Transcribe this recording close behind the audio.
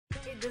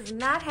does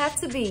not have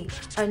to be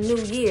a new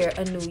year,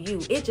 a new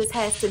you. It just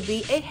has to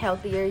be a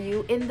healthier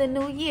you in the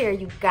new year,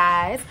 you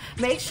guys.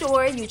 Make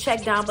sure you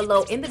check down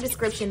below in the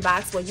description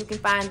box where you can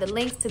find the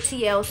links to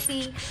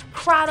TLC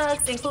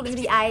products, including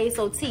the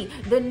ISOT,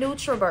 the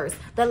Nutriverse,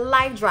 the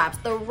Life Drops,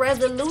 the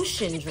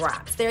Resolution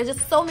Drops. There's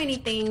just so many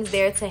things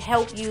there to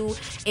help you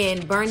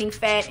in burning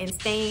fat and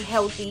staying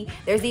healthy.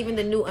 There's even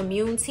the new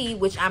immune tea,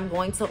 which I'm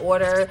going to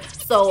order.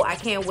 So I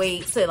can't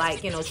wait to,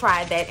 like, you know,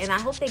 try that. And I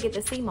hope they get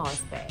the sea moss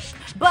back.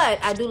 But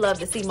I do love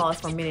the sea moss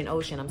from Mint and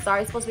Ocean. I'm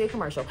sorry, it's supposed to be a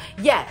commercial.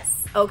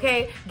 Yes,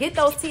 okay? Get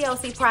those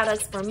TLC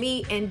products for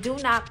me, and do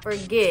not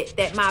forget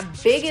that my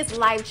biggest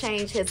life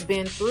change has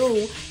been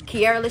through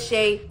Kiara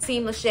LASHAE,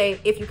 Team LASHAE,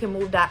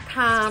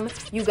 ifyoucanmove.com.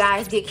 You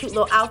guys get cute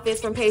little outfits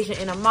from Peja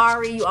and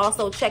Amari. You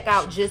also check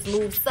out Just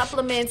Move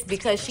supplements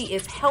because she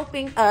is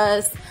helping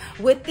us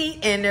with the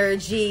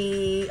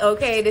energy,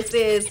 okay? This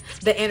is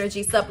the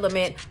energy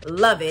supplement.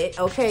 Love it,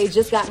 okay?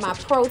 Just got my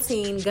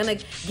protein. Gonna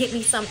get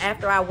me some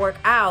after I work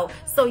out.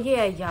 So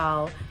yeah,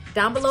 y'all,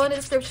 down below in the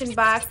description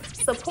box,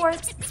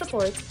 support,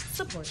 support,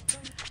 support.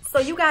 So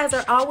you guys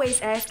are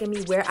always asking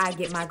me where I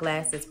get my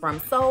glasses from.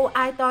 So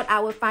I thought I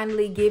would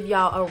finally give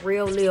y'all a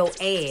real little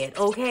ad,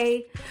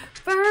 okay?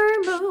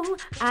 Firmoo,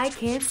 I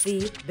can't see,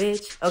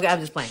 bitch. Okay,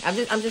 I'm just playing. I'm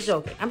just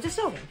joking. I'm just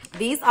joking.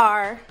 These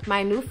are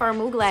my new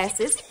Firmoo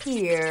glasses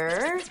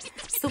here.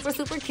 Super,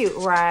 super cute,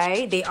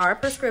 right? They are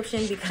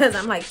prescription because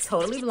I'm like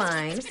totally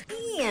blind.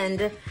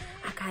 And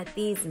I got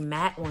these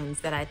matte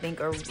ones that I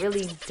think are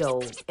really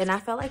dope. And I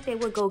felt like they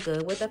would go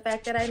good with the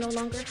fact that I no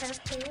longer have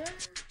hair.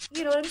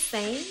 You know what I'm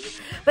saying?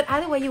 But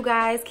either way, you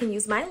guys can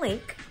use my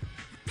link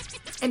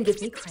and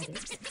give me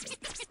credit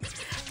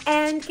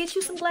and get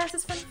you some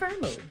glasses from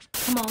Firmoo.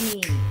 Come on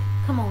in,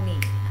 come on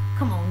in,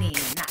 come on in,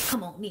 not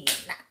come on in,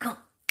 not come.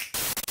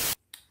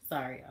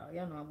 Sorry, y'all.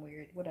 Y'all know I'm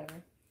weird.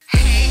 Whatever.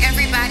 Hey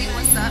everybody,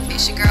 what's up?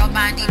 It's your girl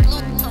Bondi Blue.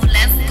 So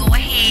let's go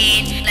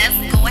ahead.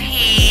 Let's go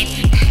ahead.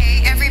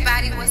 Hey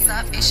everybody, what's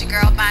up? It's your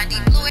girl Bondi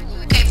Blue.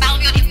 Okay, follow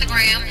me on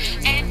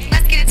Instagram and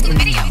let's get into the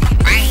video,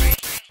 right?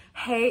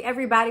 Hey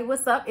everybody,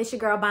 what's up? It's your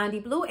girl Bondi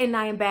Blue, and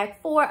I am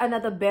back for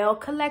another Belle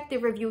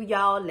Collective review,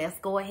 y'all. Let's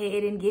go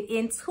ahead and get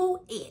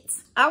into it.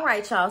 All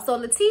right, y'all. So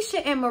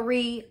Letitia and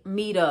Marie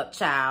meet up,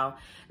 child.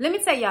 Let me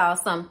tell y'all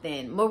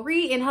something.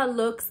 Marie in her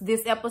looks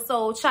this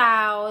episode,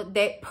 child,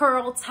 that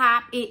pearl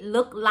top, it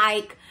looked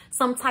like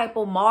some type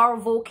of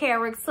Marvel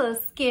character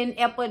skin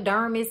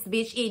epidermis,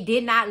 bitch. It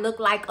did not look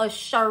like a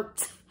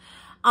shirt.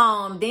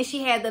 Then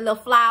she had the little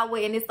flower,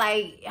 and it's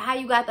like, how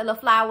you got the little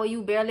flower?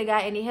 You barely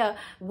got any hair.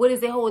 What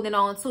is it holding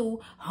on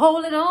to?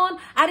 Hold it on?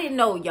 I didn't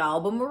know,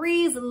 y'all, but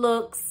Marie's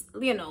looks,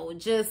 you know,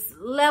 just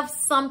left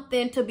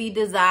something to be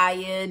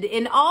desired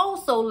and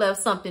also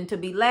left something to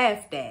be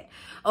laughed at,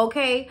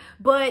 okay?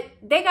 But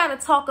they got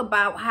to talk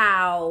about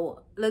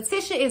how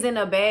Letitia is in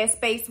a bad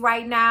space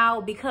right now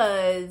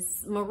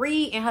because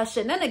Marie and her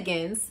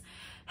shenanigans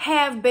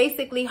have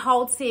basically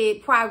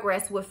halted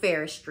progress with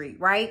Ferris Street,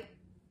 right?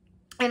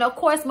 And of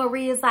course,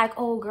 Marie is like,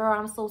 oh, girl,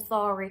 I'm so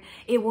sorry.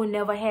 It will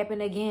never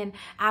happen again.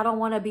 I don't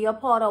want to be a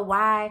part of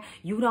why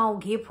you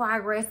don't get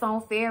progress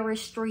on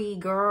Ferris Street,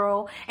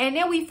 girl. And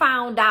then we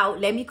found out,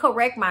 let me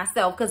correct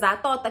myself, because I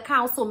thought the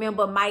council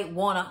member might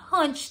want to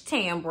hunch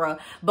Tambra.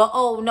 But,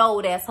 oh,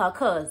 no, that's her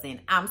cousin.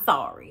 I'm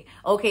sorry.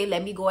 Okay,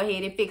 let me go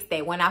ahead and fix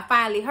that. When I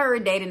finally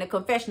heard that in the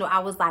confessional, I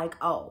was like,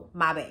 oh,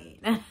 my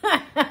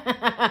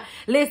bad.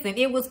 Listen,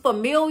 it was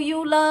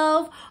familial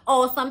love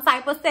or some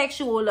type of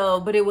sexual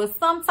love, but it was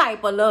some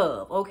type of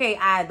love, okay,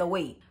 either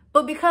way.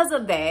 But because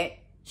of that,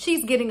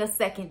 she's getting a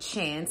second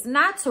chance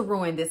not to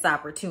ruin this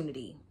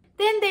opportunity.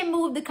 Then they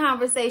moved the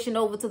conversation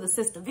over to the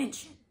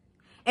sistervention.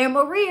 And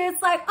Maria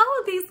is like,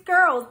 oh, these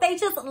girls, they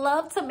just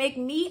love to make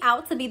me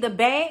out to be the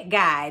bad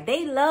guy.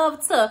 They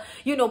love to,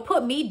 you know,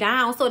 put me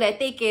down so that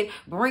they can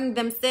bring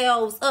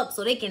themselves up,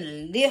 so they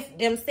can lift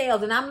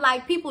themselves. And I'm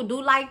like, people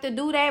do like to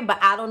do that, but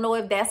I don't know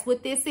if that's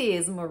what this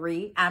is,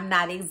 Marie. I'm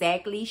not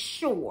exactly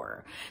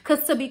sure.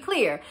 Because to be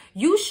clear,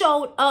 you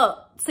showed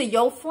up to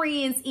your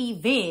friend's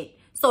event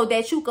so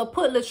that you could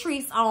put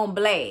Latrice on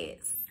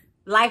blast.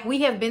 Like we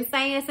have been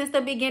saying since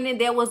the beginning,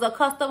 there was a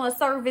customer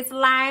service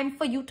line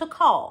for you to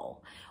call.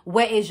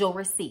 Where is your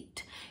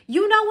receipt?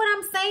 You know what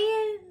I'm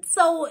saying?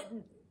 So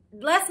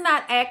let's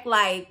not act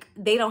like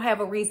they don't have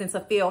a reason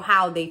to feel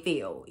how they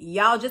feel.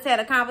 Y'all just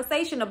had a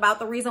conversation about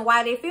the reason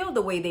why they feel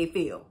the way they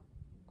feel.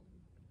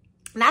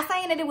 Not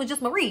saying that it was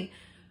just Marie,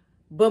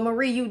 but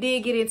Marie, you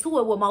did get into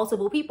it with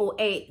multiple people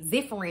at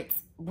different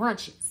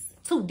brunches.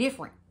 2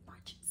 different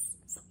brunches.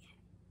 So yeah.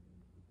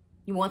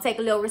 You want to take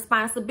a little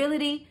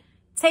responsibility?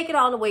 Take it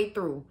all the way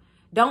through.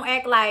 Don't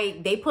act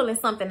like they pulling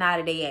something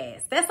out of their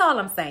ass. That's all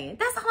I'm saying.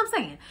 That's all I'm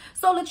saying.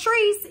 So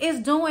Latrice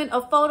is doing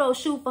a photo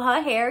shoot for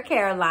her hair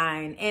care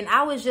line. And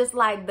I was just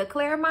like, the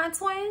Claremont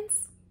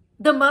twins?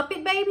 The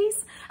Muppet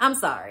babies? I'm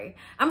sorry.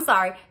 I'm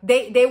sorry.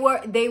 They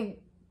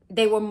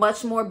were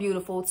much more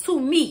beautiful to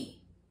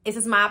me. This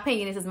is my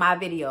opinion. This is my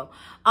video.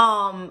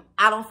 I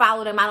don't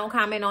follow them. I don't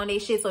comment on their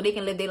shit so they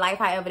can live their life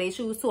however they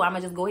choose to. I'm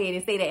going to just go ahead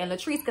and say that. And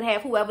Latrice could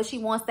have whoever she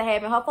wants to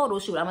have in her photo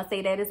shoot. I'm going to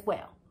say that as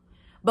well.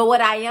 But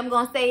what I am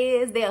going to say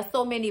is there are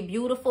so many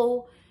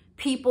beautiful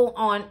people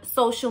on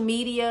social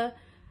media.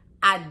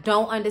 I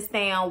don't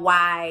understand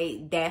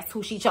why that's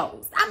who she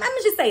chose. I'm going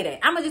to just say that.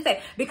 I'm going to just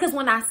say, because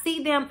when I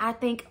see them, I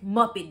think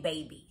Muppet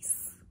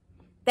babies.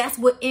 That's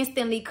what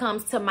instantly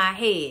comes to my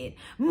head.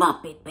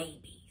 Muppet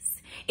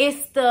babies.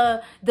 It's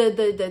the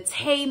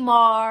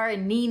Tamar,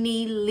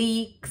 Nene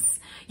Leakes,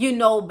 you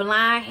know,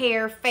 blonde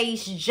hair,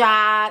 face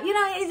job, you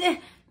know, it's just,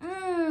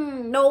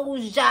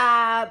 nose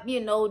job,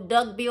 you know,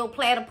 duckbill,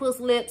 platypus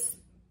lips.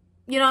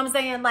 You know what I'm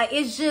saying? Like,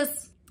 it's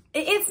just,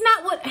 it's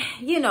not what,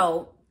 you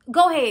know,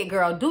 go ahead,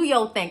 girl, do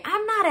your thing.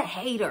 I'm not a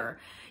hater.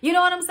 You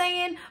know what I'm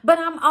saying? But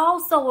I'm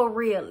also a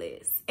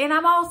realist. And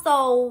I'm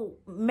also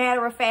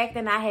matter of fact,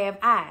 and I have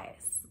eyes.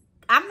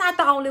 I'm not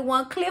the only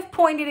one. Cliff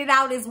pointed it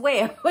out as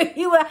well.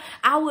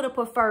 I would have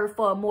preferred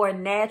for a more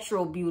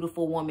natural,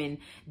 beautiful woman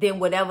than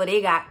whatever they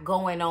got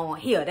going on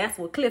here. That's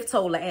what Cliff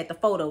told her at the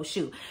photo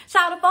shoot.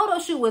 Child, the photo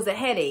shoot was a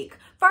headache.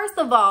 First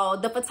of all,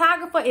 the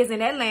photographer is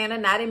in Atlanta,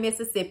 not in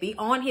Mississippi,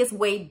 on his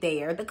way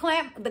there. The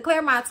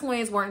Claremont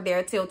twins weren't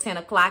there till 10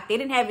 o'clock. They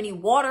didn't have any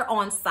water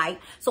on site.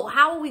 So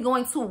how are we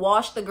going to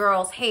wash the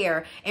girl's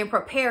hair and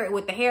prepare it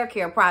with the hair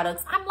care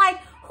products? I'm like,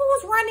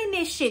 who's running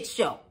this shit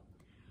show?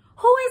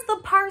 Who is the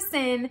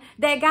person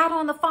that got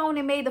on the phone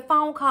and made the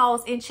phone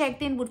calls and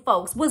checked in with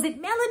folks? Was it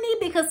Melanie?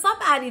 Because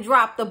somebody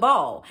dropped the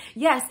ball.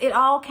 Yes, it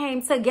all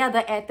came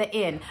together at the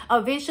end.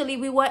 Eventually,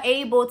 we were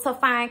able to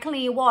find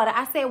clean water.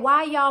 I said,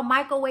 why y'all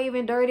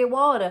microwaving dirty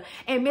water?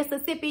 In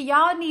Mississippi,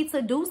 y'all need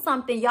to do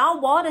something.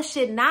 Y'all water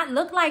should not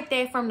look like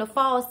that from the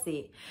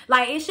faucet.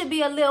 Like, it should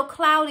be a little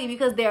cloudy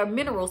because there are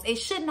minerals. It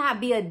should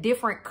not be a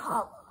different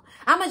color.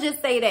 I'm going to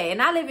just say that. And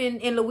I live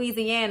in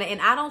Louisiana,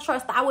 and I don't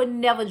trust, I would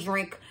never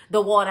drink the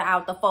water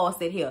out the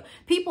faucet here.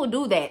 People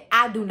do that.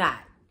 I do not.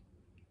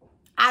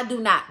 I do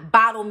not.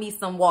 Bottle me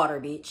some water,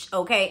 bitch.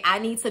 Okay? I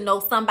need to know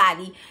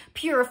somebody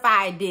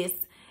purified this,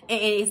 and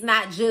it's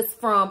not just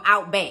from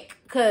out back.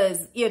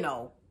 Because, you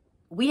know,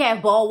 we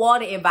have boil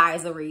water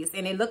advisories,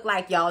 and it look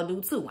like y'all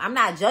do too. I'm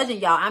not judging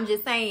y'all. I'm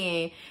just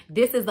saying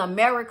this is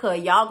America.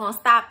 Y'all gonna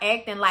stop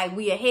acting like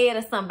we ahead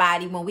of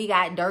somebody when we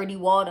got dirty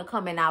water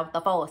coming out the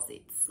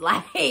faucets.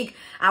 Like,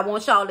 I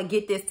want y'all to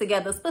get this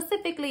together,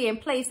 specifically in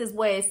places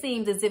where it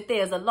seems as if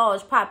there's a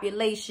large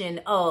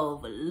population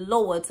of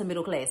lower to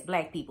middle class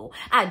black people.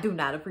 I do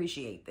not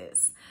appreciate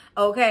this.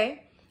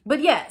 Okay? But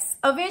yes,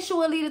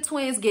 eventually the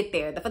twins get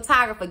there. The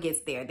photographer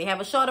gets there. They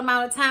have a short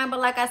amount of time, but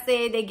like I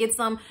said, they get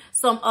some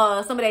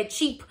of that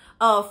cheap,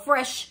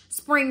 fresh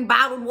spring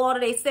bottled water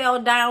they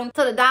sell down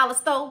to the dollar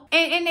store.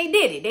 And they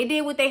did it. They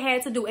did what they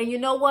had to do. And you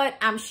know what?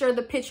 I'm sure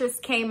the pictures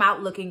came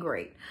out looking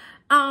great.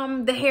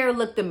 The hair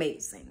looked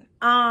amazing.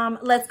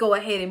 Let's go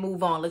ahead and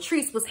move on.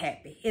 Latrice was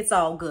happy. It's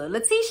all good.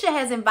 Letitia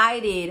has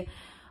invited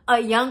a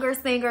younger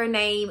singer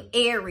named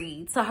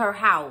Ari to her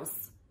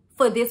house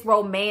for this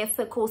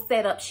romantical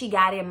setup she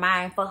got in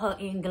mind for her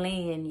and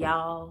Glenn,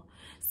 y'all.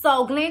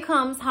 So Glenn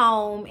comes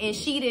home and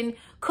she done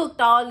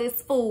cooked all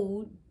this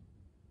food.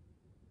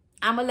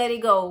 I'ma let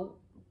it go.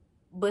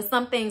 But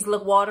some things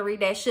look watery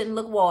that shouldn't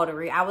look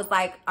watery. I was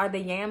like, are the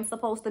yams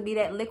supposed to be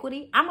that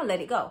liquidy? I'ma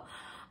let it go.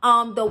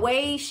 The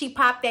way she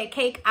popped that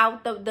cake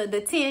out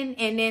the tin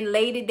and then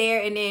laid it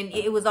there, and then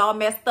it was all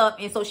messed up,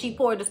 and so she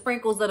poured the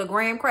sprinkles of the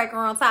graham cracker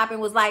on top and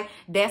was like,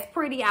 that's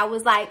pretty. I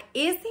was like,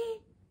 is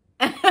it?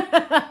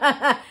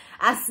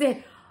 I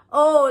said,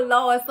 oh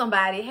Lord,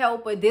 somebody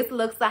help her. This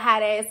looks a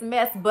hot ass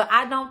mess. But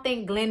I don't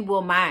think Glenn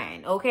will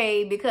mind,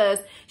 okay? Because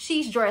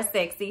she's dressed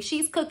sexy.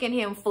 She's cooking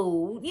him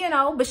food, you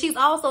know, but she's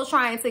also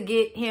trying to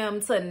get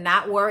him to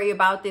not worry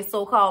about this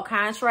so-called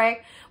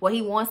contract where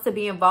he wants to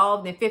be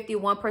involved in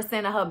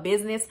 51% of her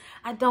business.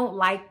 I don't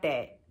like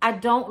that. I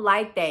don't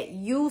like that.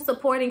 You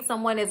supporting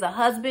someone as a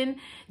husband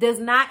does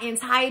not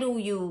entitle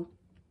you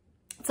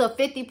to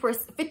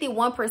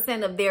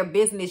 51% of their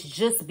business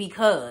just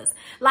because.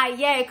 Like,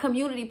 yeah,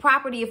 community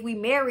property if we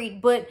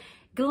married, but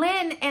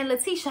Glenn and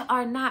Letitia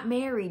are not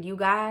married, you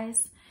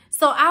guys.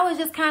 So I was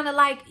just kind of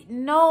like,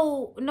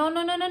 no.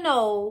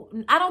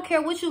 I don't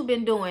care what you've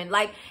been doing.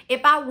 Like,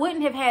 if I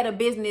wouldn't have had a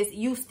business,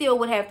 you still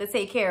would have to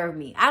take care of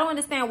me. I don't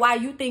understand why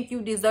you think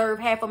you deserve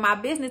half of my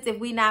business if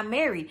we not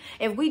married.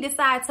 If we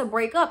decide to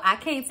break up, I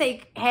can't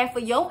take half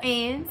of your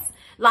ends.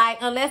 Like,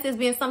 unless it's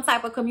been some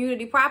type of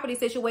community property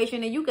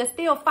situation, and you can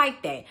still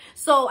fight that.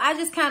 So I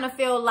just kind of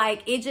feel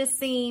like it just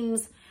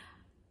seems,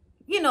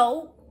 you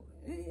know,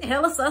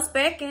 hella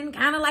suspect and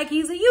kind of like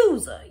he's a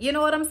user. You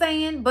know what I'm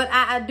saying? But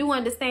I do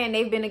understand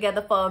they've been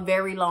together for a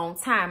very long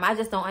time. I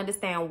just don't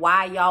understand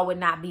why y'all would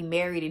not be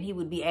married and he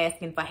would be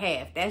asking for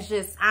half. That's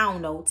just, I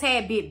don't know,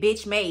 tad bit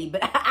bitch made.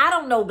 But I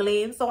don't know,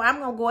 Glenn. So I'm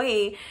going to go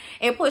ahead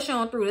and push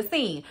on through the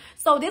scene.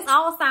 So this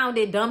all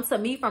sounded dumb to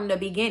me from the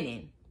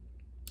beginning.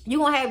 You're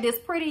going to have this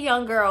pretty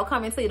young girl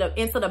come into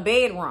the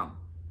bedroom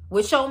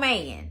with your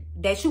man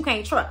that you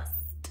can't trust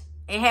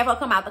and have her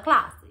come out the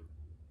closet.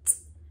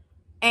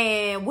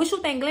 And what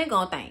you think Glenn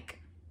going to think?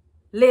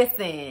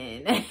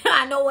 Listen,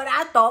 I know what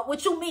I thought.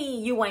 What you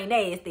mean you ain't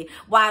nasty?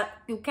 Why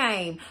you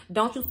came?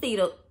 Don't you see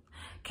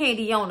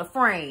candy on the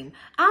frame.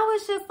 I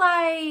was just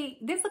like,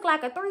 this look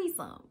like a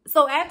threesome.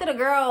 So after the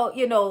girl,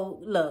 you know,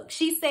 look,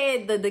 she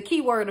said the key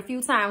word a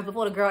few times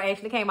before the girl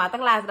actually came out the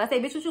closet. I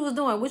said, bitch, what you was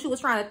doing? What you was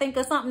trying to think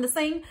of something to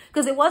sing?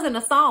 Because it wasn't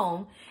a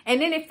song. And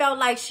then it felt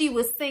like she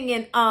was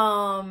singing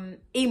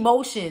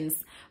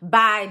Emotions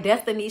by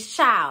Destiny's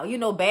Child. You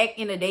know, back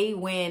in the day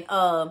when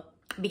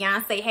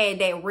Beyonce had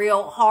that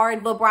real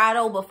hard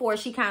vibrato before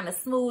she kind of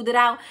smoothed it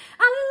out.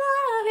 I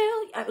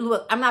love you.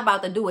 Look, I'm not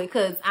about to do it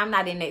because I'm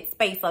not in that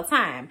space or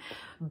time,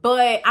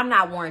 but I'm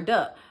not warmed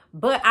up.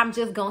 But I'm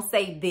just going to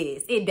say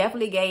this. It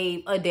definitely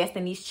gave a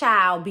Destiny's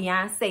Child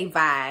Beyonce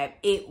vibe.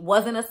 It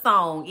wasn't a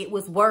song. It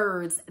was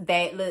words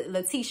that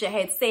Letitia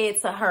had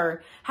said to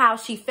her how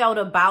she felt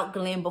about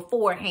Glenn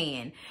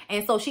beforehand.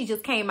 And so she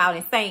just came out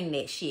and sang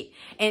that shit.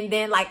 And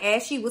then like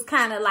as she was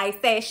kind of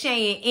like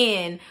sashaying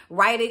in,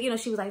 right, you know,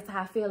 she was like, "This is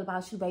how I feel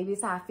about you, baby. This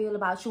is how I feel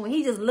about you." And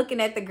he just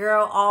looking at the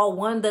girl all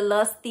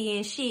wanderlusty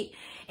and shit.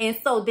 And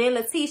so then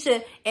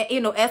Letitia, you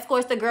know,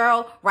 escorts the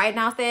girl right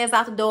downstairs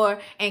out the door.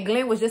 And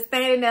Glenn was just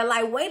standing there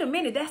like, wait a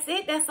minute, that's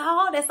it? That's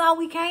all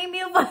we came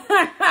here for?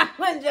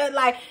 I'm just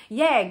like,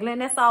 yeah, Glenn,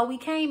 that's all we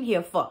came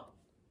here for.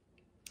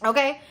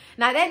 Okay,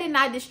 now that did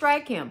not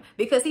distract him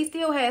because he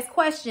still has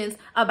questions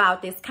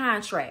about this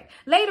contract.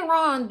 Later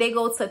on, they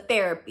go to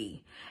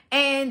therapy.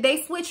 And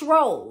they switch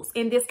roles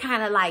in this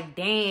kind of like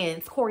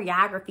dance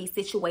choreography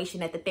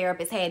situation that the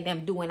therapist had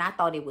them do. And I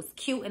thought it was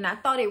cute. And I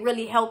thought it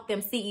really helped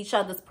them see each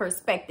other's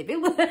perspective.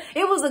 It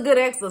was a good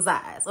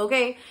exercise,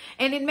 okay?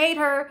 And it made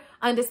her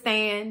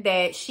understand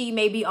that she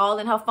may be all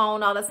in her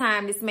phone all the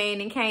time. This man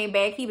then came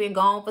back. He been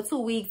gone for 2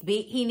 weeks.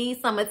 He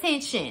needs some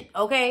attention,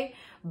 okay?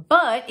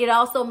 But it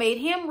also made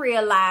him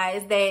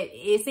realize that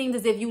it seems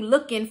as if you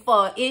looking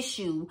for an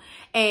issue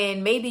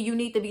and maybe you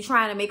need to be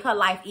trying to make her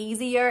life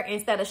easier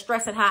instead of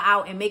stressing her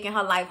out and making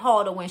her life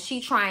harder when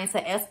she trying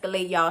to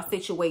escalate y'all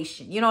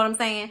situation. You know what I'm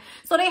saying?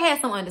 So they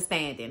had some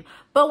understanding.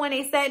 But when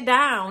they sat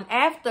down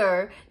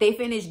after they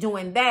finished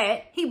doing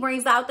that, he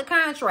brings out the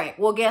contract.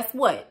 Well, guess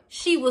what?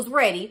 She was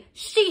ready.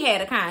 She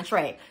had a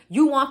contract.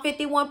 You want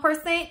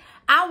 51%?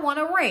 I want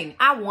a ring.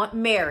 I want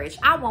marriage.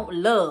 I want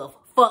love.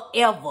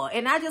 Forever.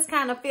 And I just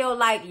kind of feel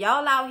like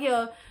y'all out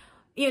here,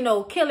 you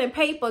know, killing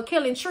paper,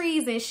 killing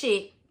trees and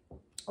shit,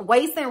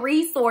 wasting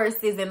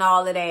resources and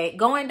all of that,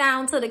 going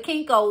down to the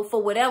Kinko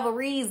for whatever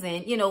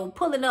reason, you know,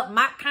 pulling up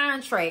my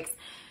contracts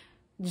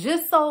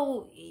just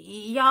so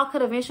y'all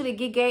could eventually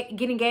get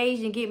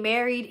engaged and get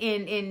married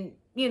and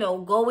you know,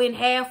 go in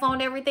half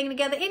on everything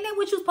together. Isn't that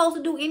what you're supposed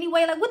to do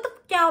anyway? Like, what the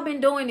fuck y'all been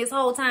doing this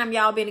whole time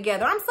y'all been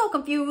together? I'm so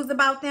confused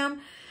about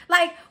them.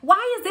 Like,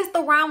 why is this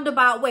the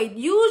roundabout way?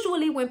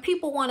 Usually when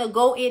people want to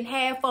go in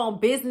half on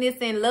business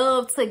and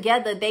love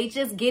together, they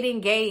just get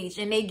engaged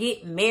and they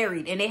get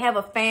married and they have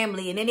a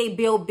family and then they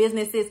build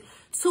businesses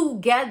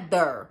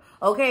together.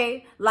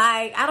 Okay?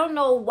 Like, I don't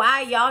know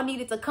why y'all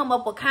needed to come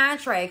up with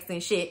contracts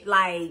and shit.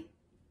 Like,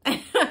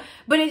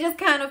 but it just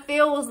kind of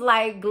feels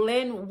like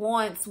Glenn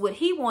wants what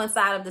he wants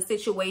out of the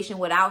situation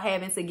without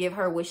having to give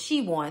her what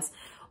she wants,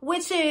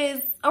 which is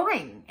a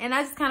ring. And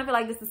I just kind of feel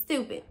like this is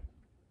stupid.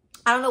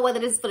 I don't know whether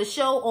this is for the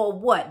show or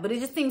what, but it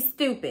just seems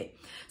stupid.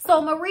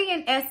 So Marie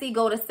and Essie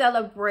go to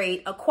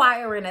celebrate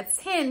acquiring a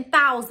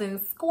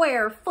 10,000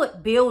 square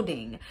foot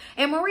building.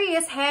 And Marie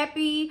is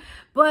happy,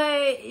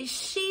 but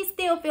she's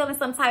still feeling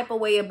some type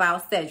of way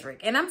about Cedric.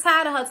 And I'm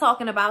tired of her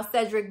talking about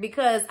Cedric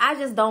because I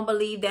just don't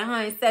believe that her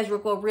and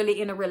Cedric were really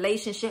in a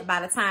relationship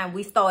by the time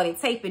we started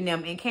taping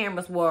them and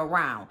cameras were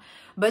around.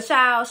 But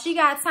child, she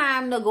got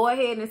time to go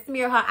ahead and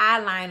smear her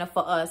eyeliner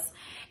for us.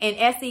 And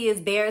Essie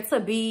is there to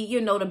be, you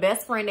know, the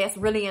best friend that's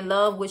really in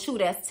love with you,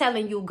 that's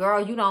telling you,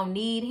 girl, you don't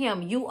need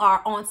him. You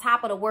are on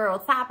top of the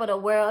world,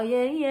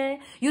 yeah, yeah.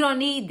 You don't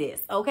need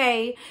this,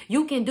 okay?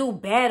 You can do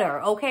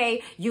better,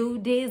 okay? You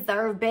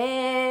deserve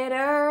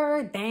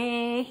better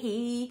than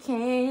he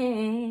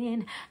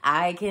can.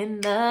 I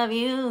can love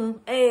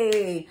you,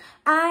 hey.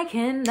 I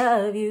can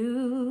love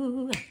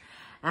you.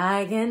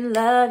 I can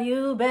love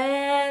you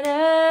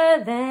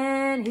better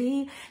than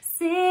he.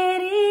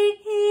 Sitting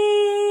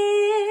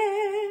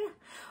here,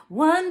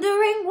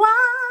 wondering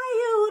why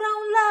you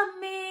don't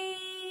love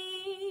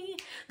me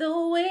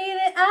the way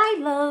that I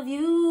love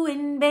you.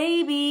 And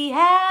baby,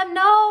 have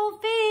no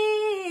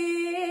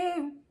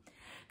fear,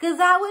 'cause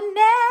I would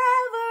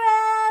never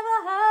ever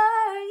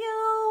hurt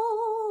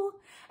you.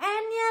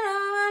 And you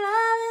know my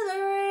love is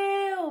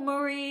real,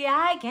 Marie,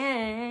 I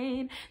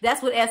can.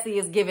 That's what Essie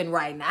is giving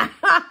right now.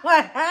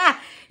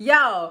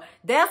 Yo,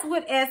 that's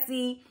what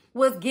Essie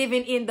was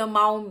given in the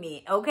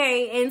moment,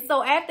 okay? And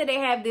so after they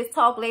have this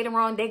talk later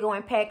on, they go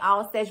and pack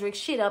all Cedric's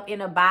shit up in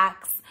a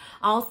box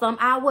on some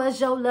I was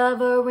your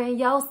lover and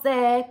your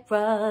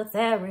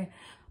secretary,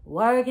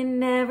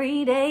 working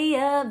every day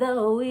of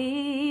the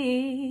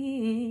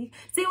week.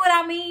 See what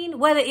I mean?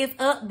 Whether it's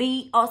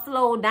upbeat or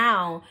slow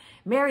down,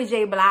 Mary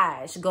J.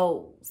 Blige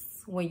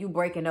goes when you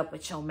breaking up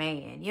with your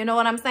man. You know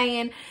what I'm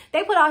saying?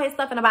 They put all his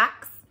stuff in a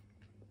box.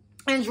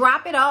 and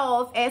drop it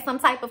off at some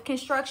type of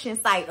construction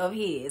site of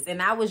his.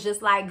 And I was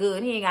just like,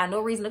 good, he ain't got no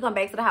reason to come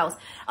back to the house.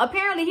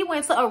 Apparently he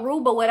went to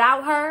Aruba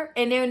without her,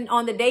 and then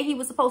on the day he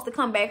was supposed to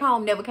come back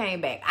home, never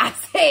came back. I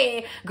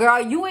said,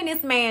 girl, you and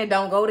this man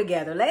don't go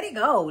together. Let it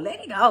go.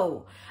 Let it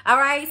go. All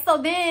right.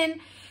 So then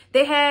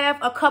they have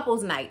a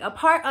couples night. A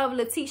part of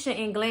Letitia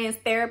and Glenn's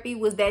therapy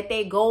was that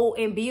they go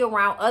and be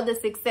around other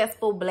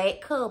successful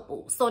Black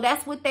couples. So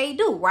that's what they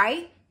do,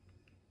 right?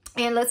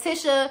 And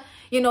Letitia,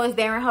 you know, is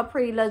there in her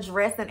pretty little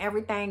dress and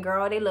everything,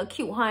 girl. They look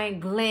cute, her and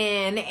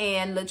Glenn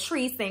and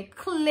Latrice and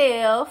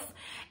Cliff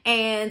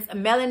and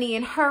Melanie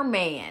and her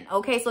man.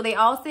 Okay, so they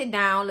all sit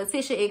down.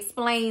 Letitia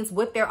explains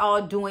what they're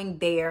all doing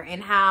there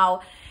and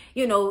how,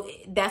 you know,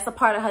 that's a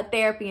part of her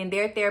therapy and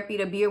their therapy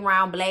to be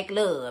around Black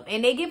love.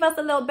 And they give us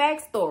a little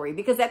backstory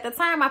because at the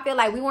time I feel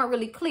like we weren't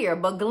really clear.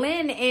 But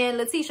Glenn and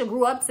Letitia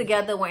grew up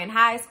together, were in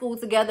high school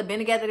together, been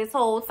together this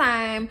whole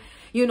time.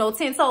 You know,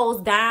 10 toes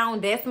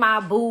down, that's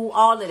my boo,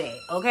 all of that,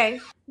 okay?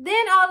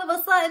 Then all of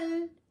a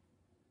sudden,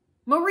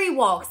 Marie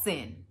walks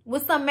in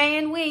with some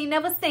man we ain't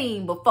never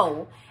seen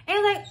before.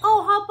 And like,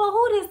 oh, Hopper,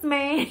 who this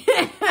man?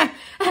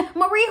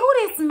 Marie, who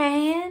this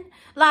man?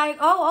 Like,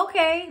 oh,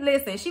 okay.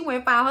 Listen, she went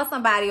and found her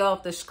somebody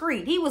off the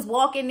street. He was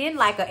walking in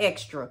like an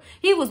extra.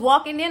 He was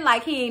walking in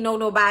like he ain't know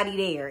nobody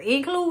there,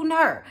 including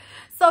her.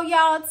 So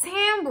y'all,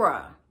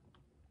 Tambra.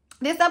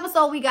 This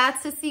episode, we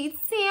got to see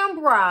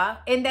Tambra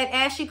in that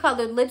ashy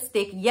colored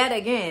lipstick yet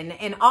again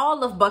and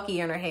all of Bucky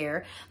in her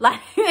hair. Like,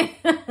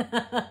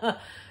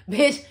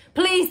 bitch,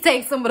 please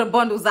take some of the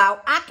bundles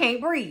out. I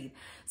can't breathe.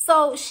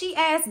 So she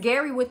asked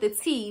Gary with the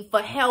T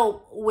for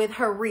help with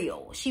her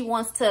reel. She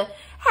wants to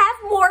have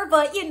more of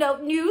a, you know,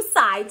 new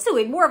side to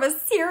it, more of a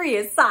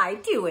serious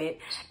side to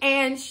it.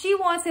 And she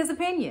wants his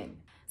opinion.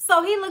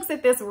 So he looks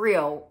at this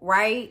reel,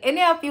 right? And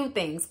there are a few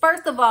things.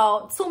 First of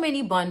all, too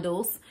many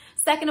bundles.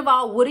 Second of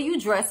all, what are you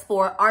dressed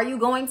for? Are you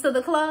going to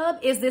the club?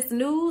 Is this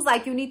news?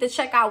 Like, you need to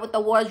check out what the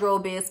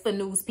wardrobe is for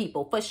news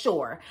people, for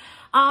sure.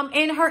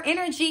 And her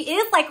energy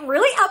is like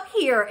really up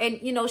here.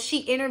 And, you know,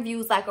 she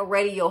interviews like a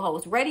radio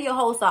host. Radio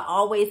hosts are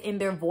always in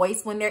their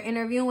voice when they're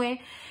interviewing.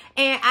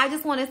 And I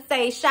just want to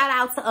say shout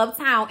out to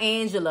Uptown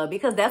Angela,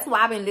 because that's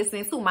what I've been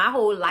listening to my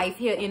whole life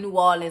here in New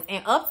Orleans.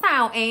 And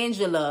Uptown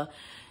Angela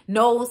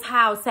knows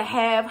how to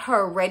have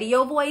her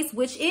radio voice,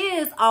 which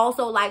is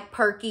also like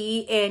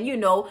perky and, you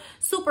know,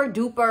 super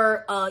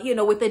duper, you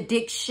know, with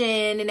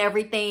addiction and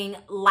everything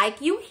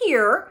like you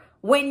hear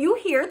when you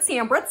hear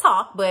Tambra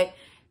talk. But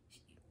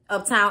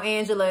Uptown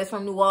Angela is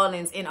from New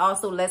Orleans and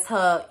also lets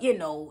her, you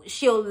know,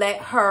 she'll let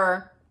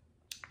her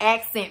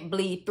accent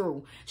bleed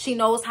through. She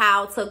knows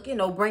how to, you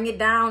know, bring it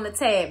down a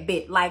tad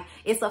bit. Like,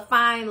 it's a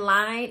fine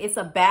line. It's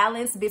a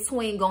balance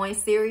between going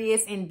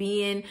serious and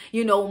being,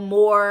 you know,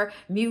 more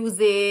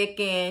music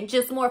and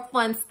just more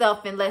fun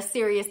stuff and less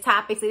serious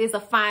topics. It is a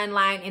fine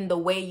line in the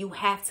way you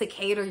have to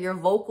cater your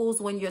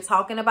vocals when you're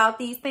talking about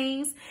these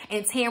things.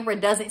 And Tambra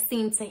doesn't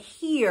seem to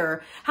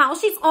hear how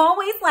she's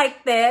always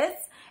like this.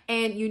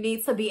 And you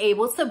need to be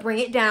able to bring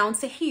it down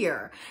to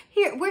here.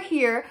 Here, we're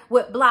here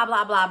with blah,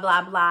 blah, blah,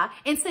 blah, blah.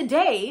 And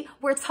today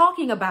we're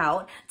talking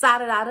about da,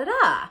 da, da, da,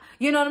 da.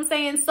 You know what I'm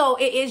saying? So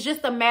it is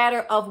just a matter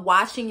of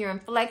watching your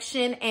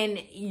inflection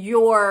and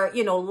your,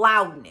 you know,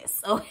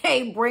 loudness.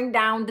 Okay. Bring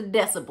down the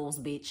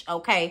decibels, bitch.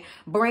 Okay.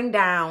 Bring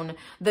down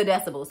the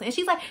decibels. And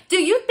she's like, do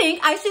you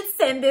think I should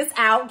send this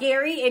out,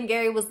 Gary? And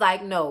Gary was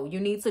like, no, you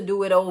need to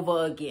do it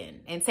over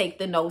again and take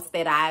the notes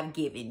that I've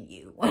given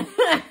you.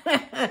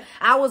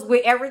 I was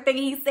with everything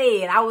he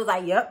said. I was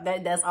like, yep,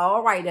 that's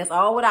all right. That's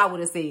all what I would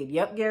have said.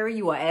 Yep, Gary,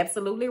 you are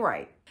absolutely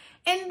right.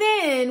 And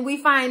then we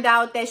find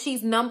out that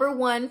she's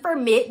 #1 for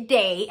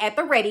midday at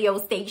the radio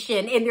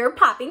station and they're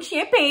popping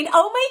champagne.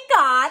 Oh my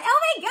God. Oh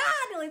my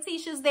God.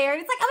 Letitia's there.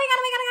 And it's like, oh my God,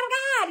 oh my God,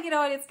 oh my God. You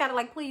know, and it's kind of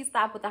like, please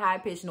stop with the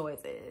high-pitched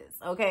noises.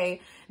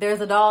 Okay.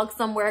 There's a dog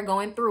somewhere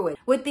going through it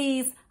with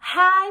these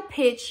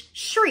high-pitched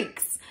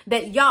shrieks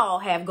that y'all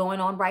have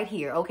going on right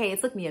here. Okay. It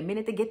took me a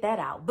minute to get that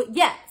out, but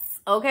yes.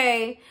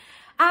 Okay.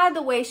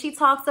 Either way, she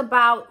talks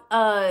about,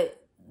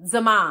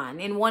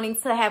 Zaman and wanting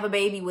to have a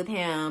baby with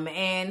him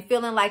and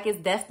feeling like it's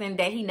destined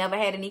that he never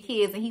had any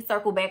kids, and he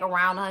circled back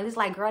around her and it's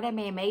like, girl, that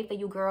man made for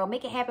you, girl.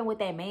 Make it happen with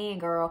that man,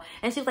 girl.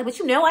 And she was like, but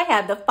you know I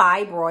have the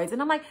fibroids.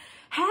 And I'm like,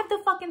 have the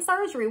fucking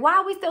surgery. Why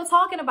are we still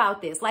talking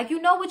about this? Like,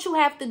 you know what you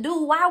have to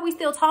do. Why are we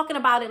still talking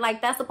about it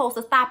like that's supposed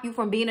to stop you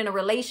from being in a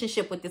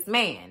relationship with this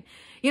man?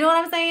 You know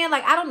what I'm saying?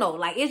 Like, I don't know.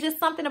 Like, it's just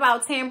something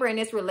about Tambra in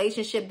this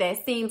relationship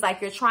that seems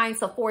like you're trying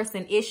to force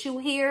an issue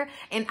here.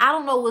 And I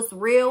don't know what's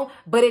real,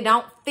 but it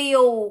don't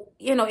feel,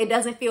 you know, it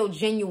doesn't feel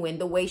genuine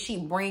the way she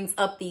brings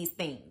up these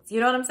things. You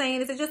know what I'm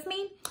saying? Is it just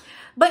me?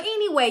 But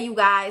anyway, you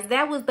guys,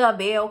 that was the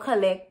Belle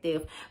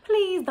Collective.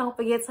 Please don't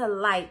forget to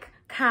like,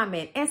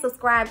 comment, and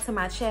subscribe to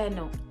my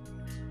channel.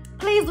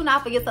 Please do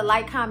not forget to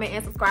like, comment,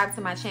 and subscribe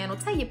to my channel.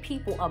 Tell your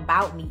people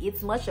about me.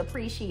 It's much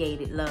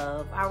appreciated,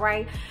 love. All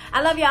right?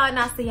 I love y'all, and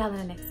I'll see y'all in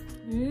the next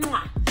one.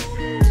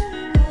 Mwah.